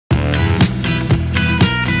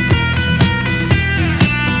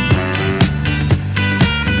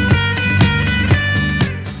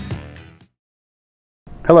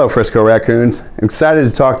Hello, Frisco Raccoons. I'm excited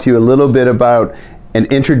to talk to you a little bit about and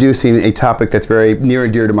introducing a topic that's very near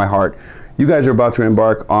and dear to my heart. You guys are about to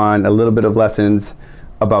embark on a little bit of lessons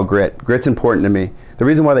about grit. Grit's important to me. The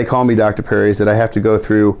reason why they call me Dr. Perry is that I have to go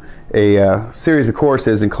through a series of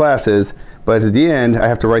courses and classes, but at the end I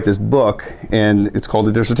have to write this book, and it's called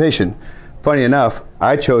a dissertation. Funny enough,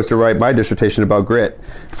 I chose to write my dissertation about grit.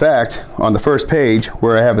 In fact, on the first page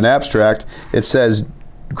where I have an abstract, it says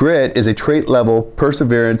grit is a trait level,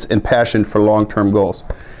 perseverance, and passion for long-term goals.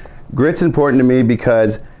 Grit's important to me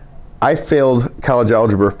because I failed college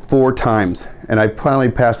algebra 4 times, and I finally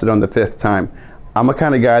passed it on the 5th time. I'm a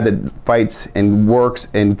kind of guy that fights and works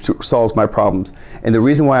and solves my problems. And the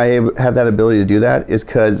reason why I have that ability to do that is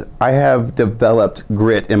because I have developed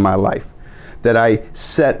grit in my life. That I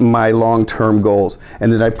set my long-term goals,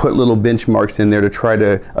 and then I put little benchmarks in there to try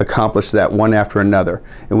to accomplish that one after another.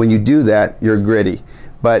 And when you do that, you're gritty.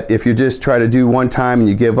 But if you just try to do one time and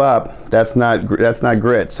you give up, that's not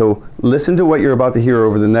grit. So listen to what you're about to hear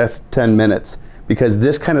over the next 10 minutes, because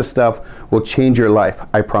this kind of stuff will change your life,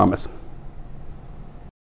 I promise.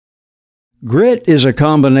 Grit is a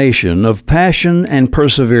combination of passion and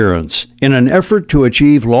perseverance in an effort to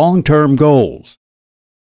achieve long-term goals.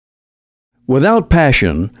 Without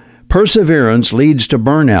passion, perseverance leads to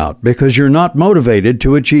burnout because you're not motivated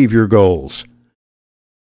to achieve your goals.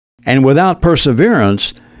 And without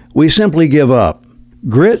perseverance, we simply give up.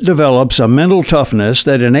 Grit develops a mental toughness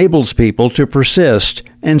that enables people to persist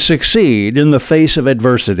and succeed in the face of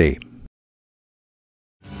adversity.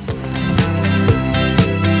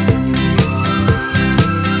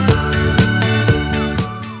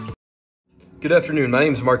 Good afternoon, my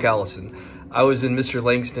name is Mark Allison. I was in Mr.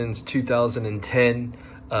 Langston's 2010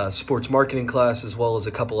 sports marketing class, as well as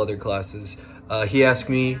a couple other classes. He asked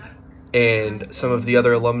me and some of the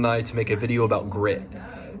other alumni to make a video about grit.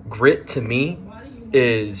 Grit to me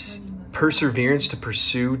is perseverance to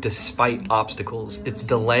pursue despite obstacles. It's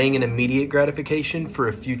delaying an immediate gratification for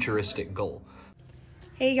a futuristic goal.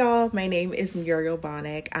 Hey y'all, my name is Muriel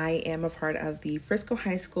Bonnick. I am a part of the Frisco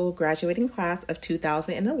High School graduating class of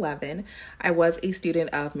 2011. I was a student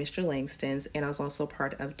of Mr. Langston's, and I was also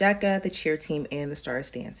part of DECA, the cheer team, and the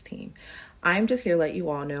Stars dance team. I'm just here to let you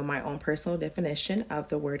all know my own personal definition of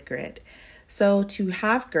the word grit. So to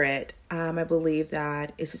have grit, I believe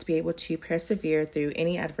that is to be able to persevere through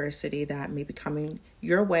any adversity that may be coming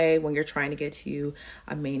your way when you're trying to get to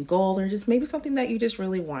a main goal, or just maybe something that you just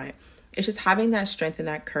really want. It's just having that strength and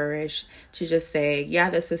that courage to just say, yeah,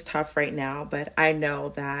 this is tough right now, but I know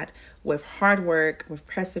that with hard work, with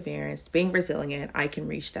perseverance, being resilient, I can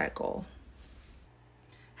reach that goal.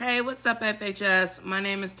 Hey, what's up, FHS? My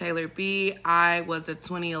name is Taylor B. I was a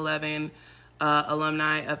 2011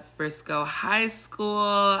 alumni of Frisco High School.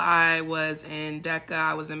 I was in DECA.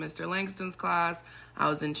 I was in Mr. Langston's class. I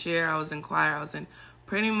was in cheer. I was in choir. I was in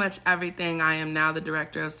pretty much everything. I am now the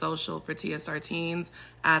director of social for TSR Teens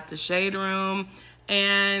at the Shade Room.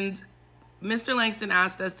 And Mr. Langston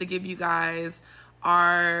asked us to give you guys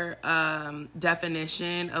our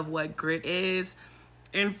definition of what grit is.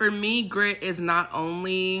 And for me, grit is not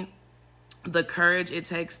only the courage it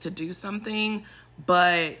takes to do something,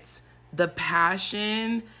 but the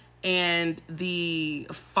passion and the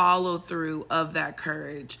follow through of that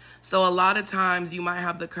courage. So a lot of times you might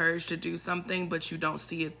have the courage to do something, but you don't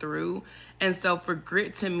see it through. And so for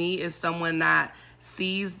grit to me is someone that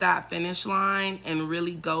sees that finish line and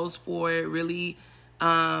really goes for it, really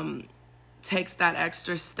takes that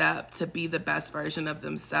extra step to be the best version of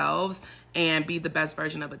themselves and be the best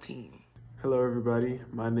version of a team. Hello everybody,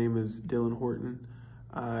 my name is Dylan Horton.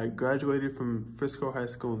 I graduated from Frisco High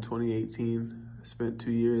School in 2018. I spent 2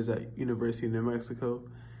 years at University of New Mexico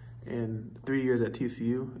and 3 years at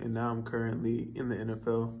TCU, and now I'm currently in the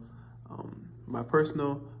NFL. My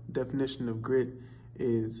personal definition of grit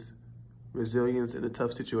is resilience in a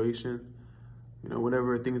tough situation. You know,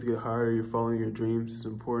 whenever things get harder, you're following your dreams, it's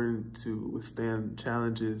important to withstand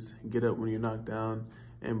challenges, get up when you're knocked down,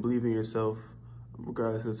 and believe in yourself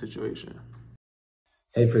regardless of the situation.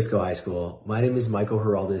 Hey Frisco High School, my name is Michael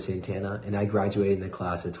Geraldo Santana, and I graduated in the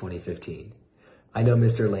class of 2015. I know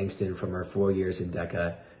Mr. Langston from our 4 years in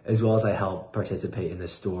DECA, as well as I helped participate in the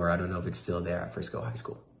store. I don't know if it's still there at Frisco High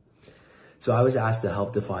School. So I was asked to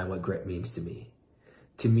help define what grit means to me.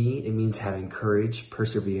 To me, it means having courage,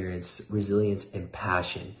 perseverance, resilience, and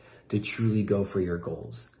passion to truly go for your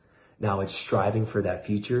goals. Now it's striving for that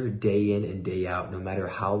future day in and day out, no matter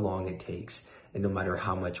how long it takes and no matter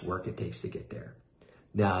how much work it takes to get there.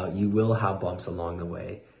 Now, you will have bumps along the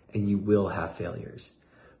way and you will have failures,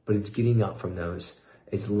 but it's getting up from those,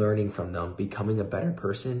 it's learning from them, becoming a better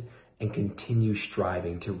person, and continue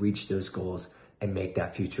striving to reach those goals and make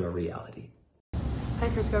that future a reality. Hi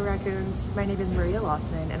Frisco Raccoons, my name is Maria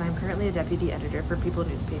Lawson and I'm currently a deputy editor for People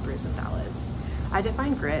Newspapers in Dallas. I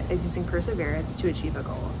define grit as using perseverance to achieve a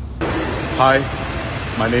goal. Hi,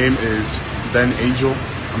 my name is Ben Angel.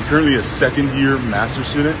 I'm currently a second-year master's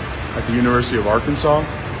student at the University of Arkansas,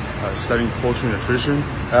 studying poultry nutrition.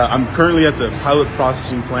 I'm currently at the pilot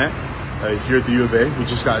processing plant here at the U of A. We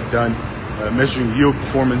just got done measuring yield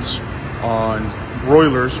performance on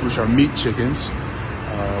broilers, which are meat chickens,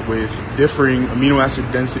 with differing amino acid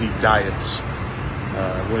density diets.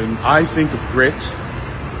 When I think of grit,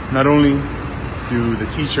 not only do the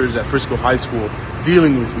teachers at Frisco High School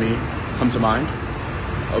dealing with me come to mind,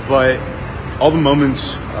 but all the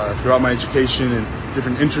moments throughout my education and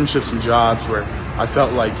different internships and jobs where I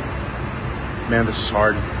felt like, man, this is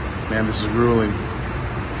hard, man, this is grueling,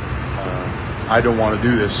 I don't want to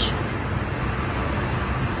do this.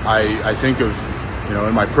 I think of,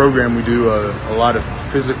 in my program we do a lot of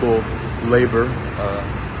physical labor,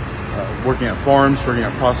 working at farms, working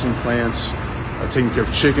at processing plants, taking care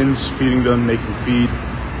of chickens, feeding them, making feed,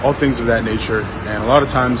 all things of that nature. And a lot of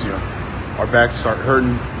times, our backs start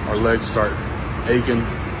hurting, our legs start aching,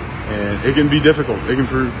 and it can be difficult. It can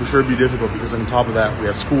for sure be difficult because on top of that, we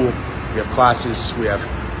have school, we have classes, we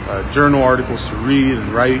have journal articles to read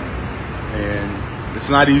and write, and it's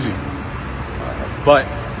not easy. But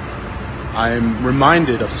I'm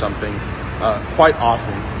reminded of something quite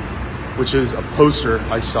often, which is a poster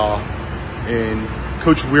I saw in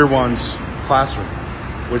Coach Weirwan's classroom,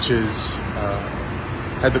 which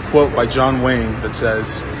had the quote by John Wayne that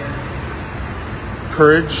says,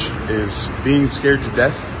 "Courage is being scared to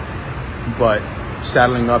death, but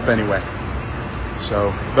saddling up anyway."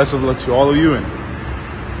 So best of luck to all of you, and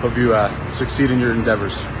hope you succeed in your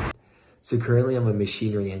endeavors. So currently I'm a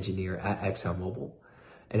machinery engineer at ExxonMobil.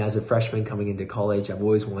 And as a freshman coming into college, I've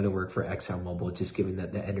always wanted to work for ExxonMobil, just given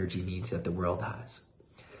that the energy needs that the world has.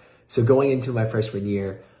 So going into my freshman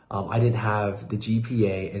year, I didn't have the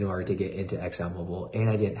GPA in order to get into ExxonMobil, and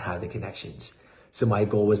I didn't have the connections. So my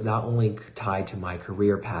goal was not only tied to my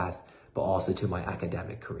career path, but also to my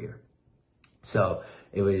academic career. So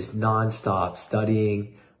it was nonstop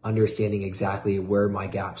studying, understanding exactly where my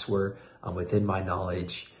gaps were within my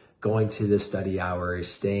knowledge, going to the study hours,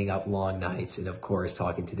 staying up long nights, and of course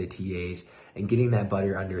talking to the TAs and getting that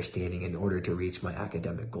better understanding in order to reach my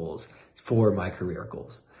academic goals for my career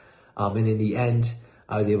goals. And in the end,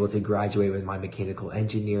 I was able to graduate with my mechanical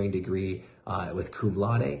engineering degree with cum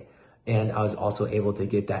laude. And I was also able to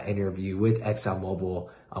get that interview with ExxonMobil,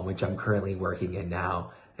 which I'm currently working in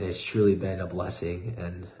now. And it's truly been a blessing.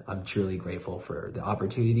 And I'm truly grateful for the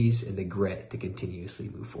opportunities and the grit to continuously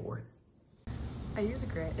move forward. I use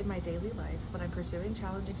grit in my daily life when I'm pursuing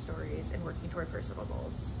challenging stories and working toward personal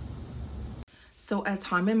goals. So a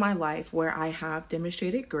time in my life where I have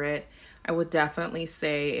demonstrated grit, I would definitely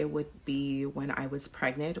say it would be when I was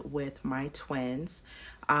pregnant with my twins.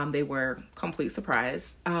 They were a complete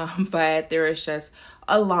surprise, but there was just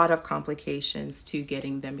a lot of complications to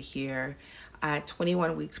getting them here. At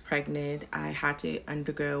 21 weeks pregnant, I had to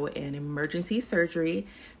undergo an emergency surgery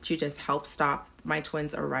to just help stop my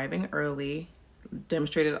twins arriving early.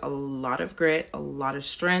 Demonstrated a lot of grit, a lot of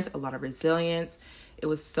strength, a lot of resilience. It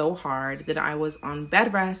was so hard that I was on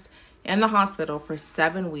bed rest in the hospital for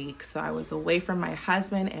 7 weeks. So I was away from my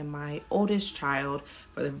husband and my oldest child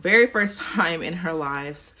for the very first time in her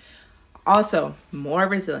lives. Also, more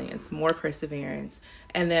resilience, more perseverance.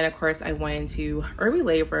 And then, of course, I went into early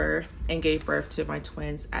labor and gave birth to my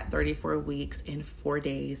twins at 34 weeks in 4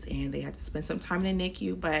 days. And they had to spend some time in the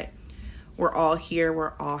NICU, but we're all here,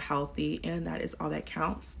 we're all healthy, and that is all that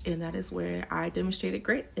counts. And that is where I demonstrated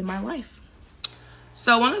grit in my life.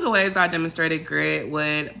 So one of the ways I demonstrated grit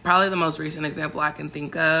probably the most recent example I can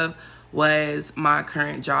think of was my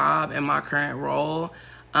current job and my current role.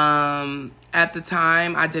 At the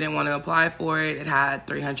time, I didn't want to apply for it. It had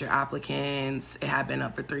 300 applicants. It had been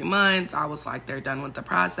up for 3 months. I was like, they're done with the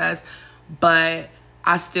process. But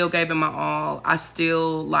I still gave it my all. I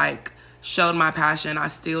still showed my passion. I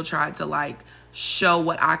still tried to show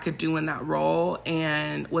what I could do in that role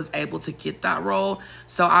and was able to get that role.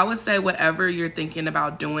 So I would say whatever you're thinking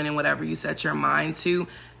about doing and whatever you set your mind to,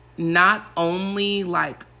 not only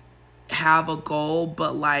have a goal,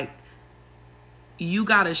 but you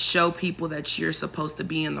got to show people that you're supposed to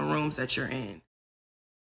be in the rooms that you're in.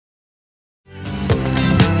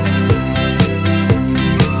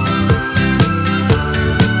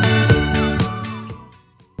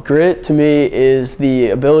 Grit to me is the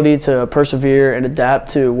ability to persevere and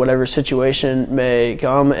adapt to whatever situation may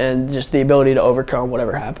come, and just the ability to overcome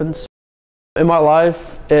whatever happens. In my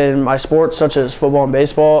life, in my sports such as football and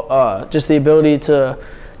baseball, just the ability to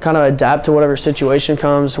kind of adapt to whatever situation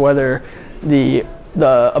comes, whether the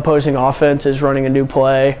opposing offense is running a new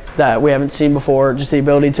play that we haven't seen before, just the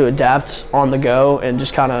ability to adapt on the go and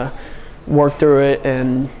just kind of work through it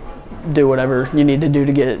and do whatever you need to do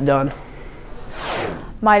to get it done.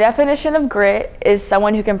 My definition of grit is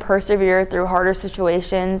someone who can persevere through harder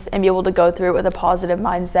situations and be able to go through it with a positive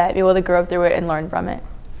mindset, be able to grow through it and learn from it.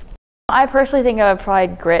 I personally think I've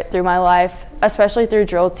applied grit through my life, especially through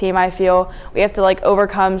drill team. I feel we have to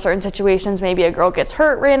overcome certain situations. Maybe a girl gets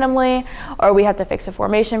hurt randomly, or we have to fix a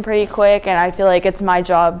formation pretty quick, and I feel like it's my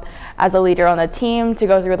job as a leader on the team to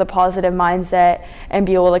go through with a positive mindset and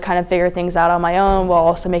be able to kind of figure things out on my own while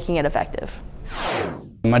also making it effective.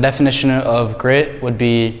 My definition of grit would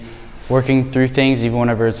be working through things even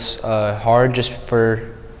whenever it's hard, just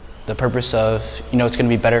for the purpose of, it's going to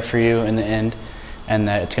be better for you in the end, and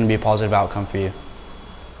that it's going to be a positive outcome for you.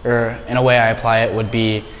 Or in a way I apply it would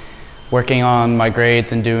be working on my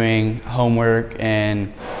grades and doing homework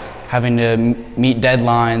and having to meet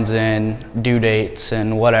deadlines and due dates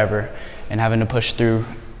and whatever, and having to push through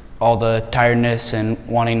all the tiredness and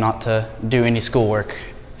wanting not to do any schoolwork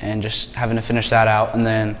and just having to finish that out. And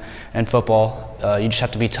then in football, you just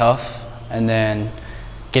have to be tough, and then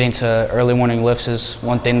getting to early morning lifts is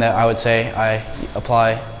one thing that I would say I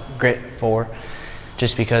apply grit for,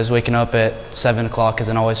 just because waking up at 7 o'clock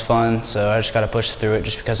isn't always fun, so I just got to push through it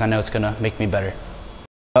just because I know it's going to make me better.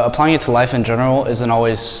 Applying it to life in general isn't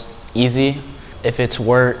always easy. If it's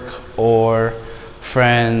work or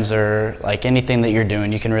friends or anything that you're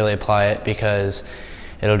doing, you can really apply it because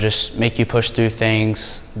it'll just make you push through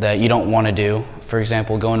things that you don't want to do. For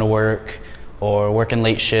example, going to work or working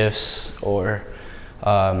late shifts or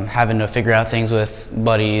having to figure out things with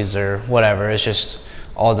buddies or whatever. It's just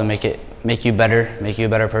all to make you better, make you a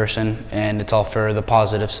better person, and it's all for the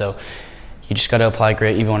positive. So you just got to apply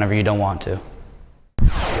grit even whenever you don't want to.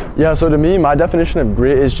 Yeah, so to me, my definition of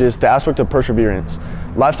grit is just the aspect of perseverance.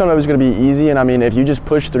 Life's not always going to be easy, and if you just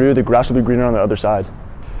push through, the grass will be greener on the other side.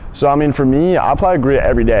 So for me, I apply grit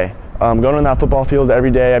every day. Going on that football field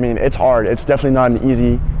every day, it's hard. It's definitely not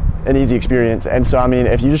an easy experience. And so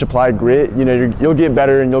if you just apply grit, you'll get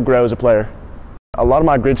better and you'll grow as a player. A lot of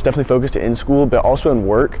my grit's definitely focused in school, but also in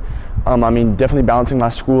work. Definitely balancing my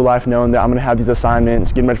school life, knowing that I'm going to have these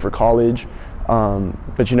assignments, getting ready for college.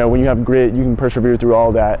 But when you have grit, you can persevere through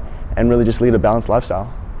all that and really just lead a balanced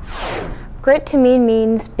lifestyle. Grit to me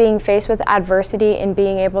means being faced with adversity and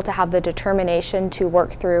being able to have the determination to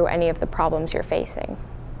work through any of the problems you're facing.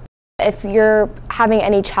 If you're having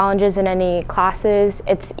any challenges in any classes,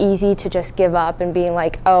 it's easy to just give up and being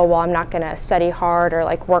like, oh, well, I'm not going to study hard or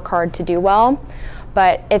work hard to do well.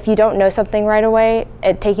 But if you don't know something right away,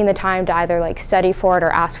 taking the time to either study for it or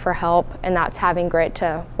ask for help, and that's having grit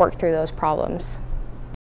to work through those problems.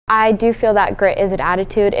 I do feel that grit is an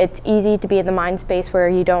attitude. It's easy to be in the mind space where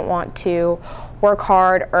you don't want to work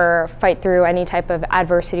hard or fight through any type of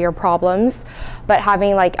adversity or problems, but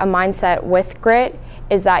having a mindset with grit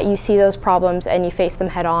is that you see those problems and you face them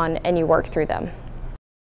head on and you work through them.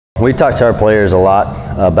 We talk to our players a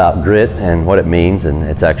lot about grit and what it means, and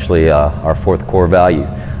it's actually our fourth core value.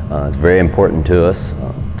 It's very important to us.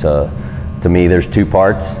 To me, there's two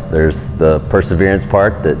parts. There's the perseverance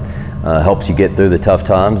part that helps you get through the tough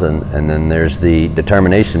times, and then there's the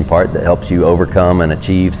determination part that helps you overcome and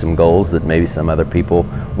achieve some goals that maybe some other people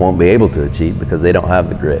won't be able to achieve because they don't have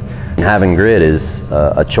the grit. And having grit is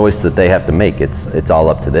a choice that they have to make. It's all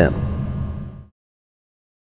up to them.